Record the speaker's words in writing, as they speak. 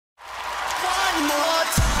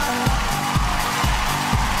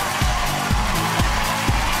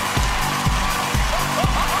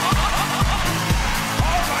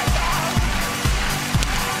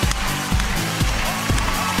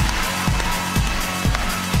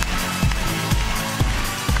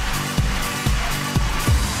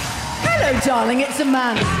darling, it's a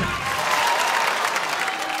man.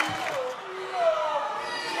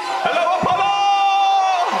 Hello, Apollo!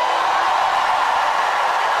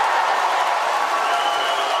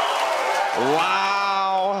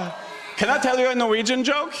 Wow! Can I tell you a Norwegian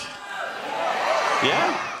joke?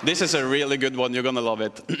 Yeah? This is a really good one, you're gonna love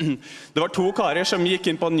it. Det var to karer som gikk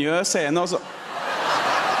inn på en Njø scene og så...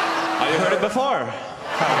 Have you heard it before?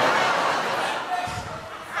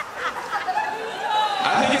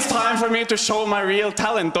 I think it's time for me to show my real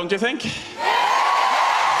talent, don't you think?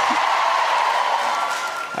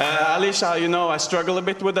 Alicia, you know, I struggle a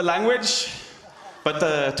bit with the language, but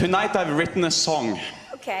tonight I've written a song.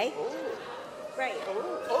 Okay. Great.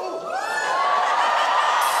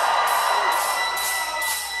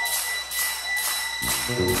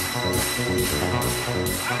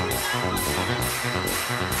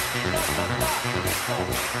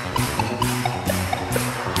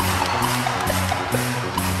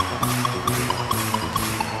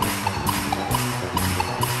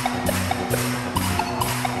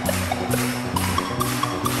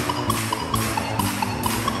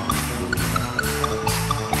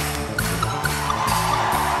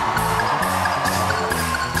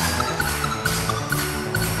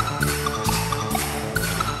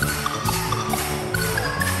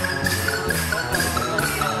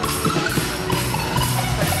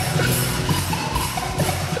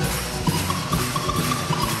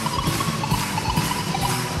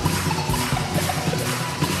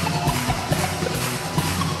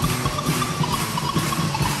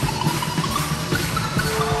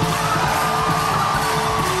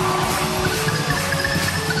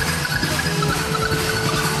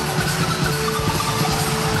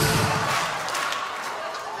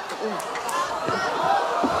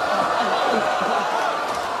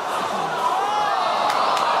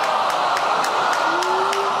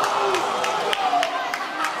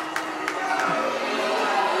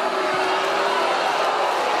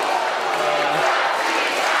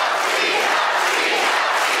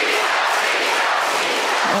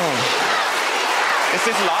 Is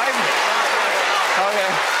this live? Okay.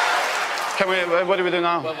 Can we, what do we do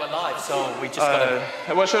now? Well, we're live, so we just gotta...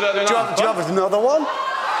 What should I do now? Do you have another one?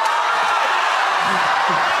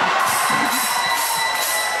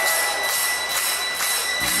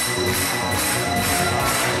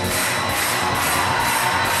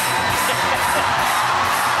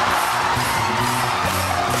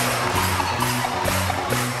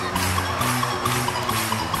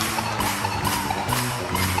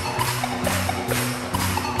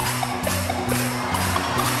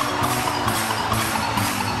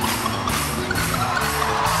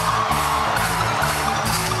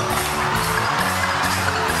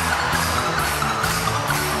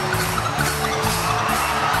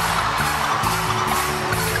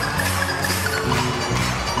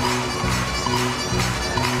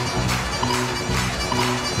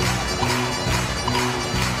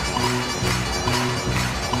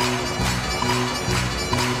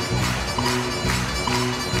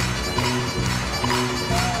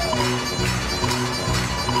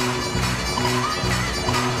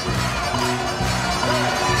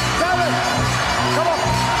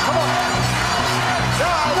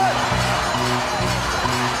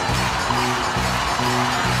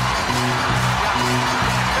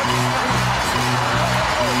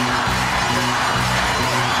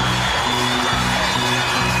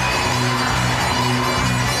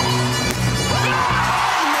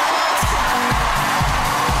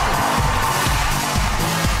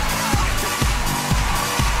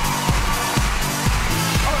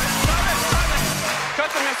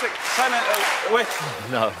 Simon, wait.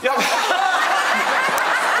 No. Yeah.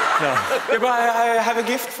 No. Yeah, but I have a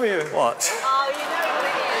gift for you. What? Oh, you know what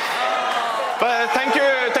it is. But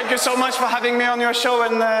thank you so much for having me on your show,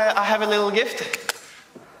 and I have a little gift.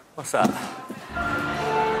 What's that?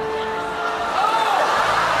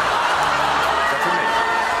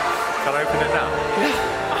 Can I open it now?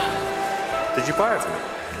 Yeah. Did you buy it for me?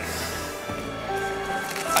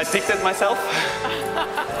 I picked it myself.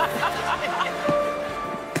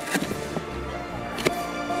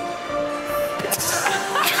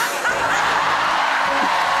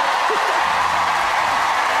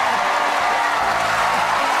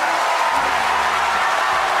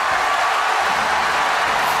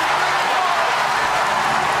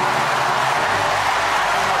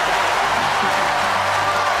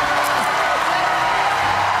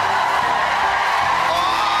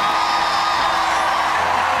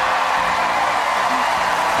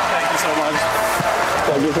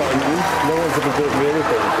 Thank you, Simon. No one's ever bought me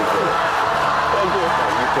anything before. Thank you,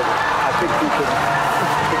 Simon. I think you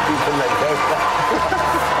can let go.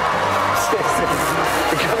 Seriously,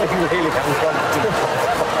 becoming really uncomfortable.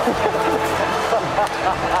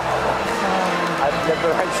 I've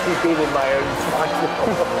never actually been in my own final.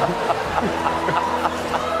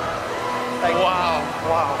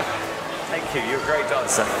 Wow. Thank you. You're a great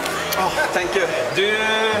dancer. Oh, thank you. Do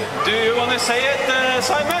you want to say it,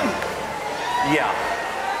 Simon? Yeah.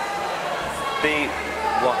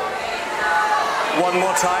 One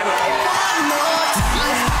more time.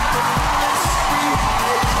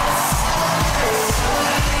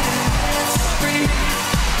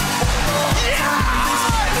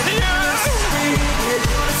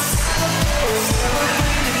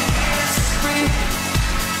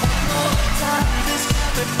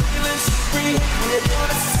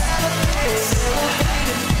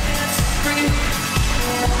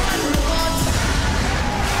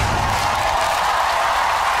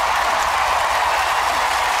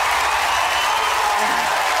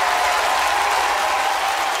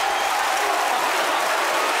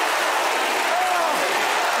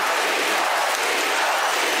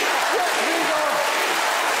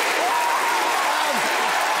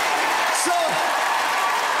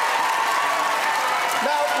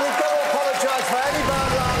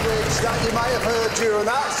 During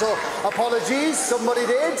that, so apologies, somebody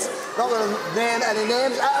did. Not going to name any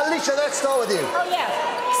names. Alicia, let's start with you. Oh, yeah.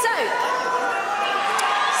 So,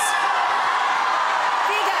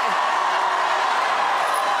 here you go.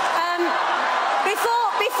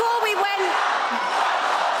 Before we went...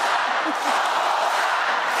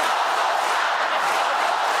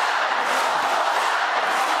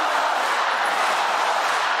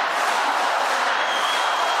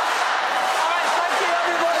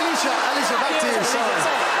 Alicia, back to you. Sorry.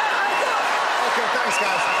 Okay, thanks,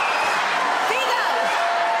 guys. Vigo!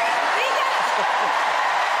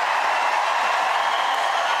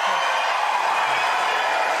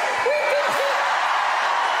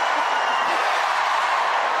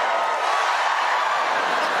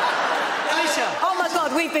 Oh my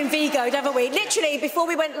God, we've been Vigo'd, haven't we? Literally, before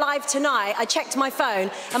we went live tonight, I checked my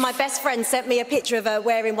phone and my best friend sent me a picture of her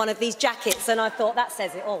wearing one of these jackets and I thought, that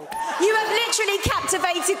says it all. You have literally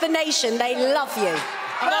captivated the nation. They love you.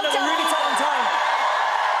 I'm Well having a done. really tight time.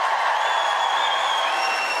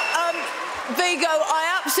 Vigo,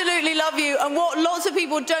 I absolutely love you, and what lots of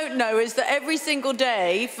people don't know is that every single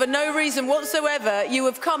day, for no reason whatsoever, you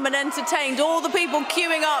have come and entertained all the people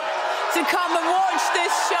queuing up to come and watch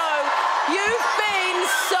this show. You've been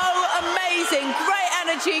so amazing. Great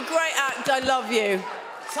energy, great act. I love you.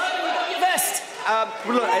 Simon, you got your best.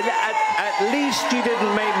 Look, at least you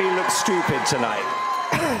didn't make me look stupid tonight.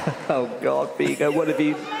 Oh, God, Vigo, what have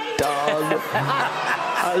you done?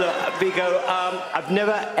 Look, Vigo, I've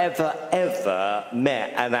never, ever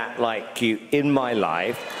met an act like you in my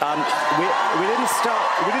life. We didn't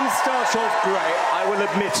start off great, I will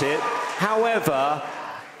admit it. However,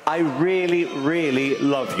 I really, really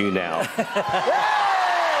love you now. I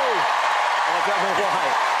don't know why.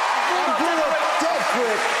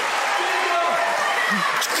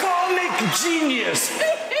 Comic genius!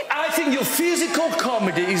 I think your physical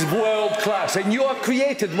comedy is world class, and you have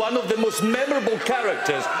created one of the most memorable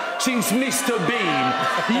characters since Mr. Bean.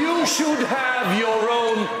 You should have your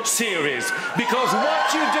own series, because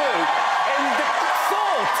what you do and the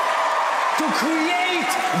thought to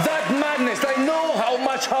create that madness, I know how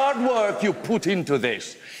much hard work you put into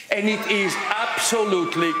this, and it is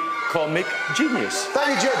absolutely comic genius.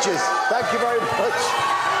 Thank you, judges. Thank you very much.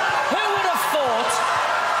 Who would have thought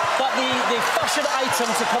that the fashion item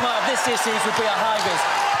to come out of this series would be a high-vis?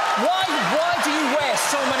 Why do you wear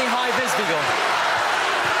so many high-vis, Vigo?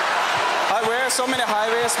 I wear so many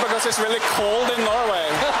high-vis because it's really cold in Norway.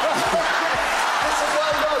 Listen,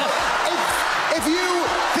 well done. If you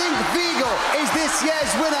think Vigo is this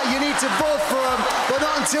year's winner, you need to vote for him, but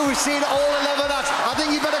not until we've seen all 11 acts. I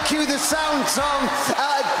think you better cue the sound song.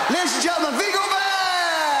 Ladies and gentlemen, Vigo.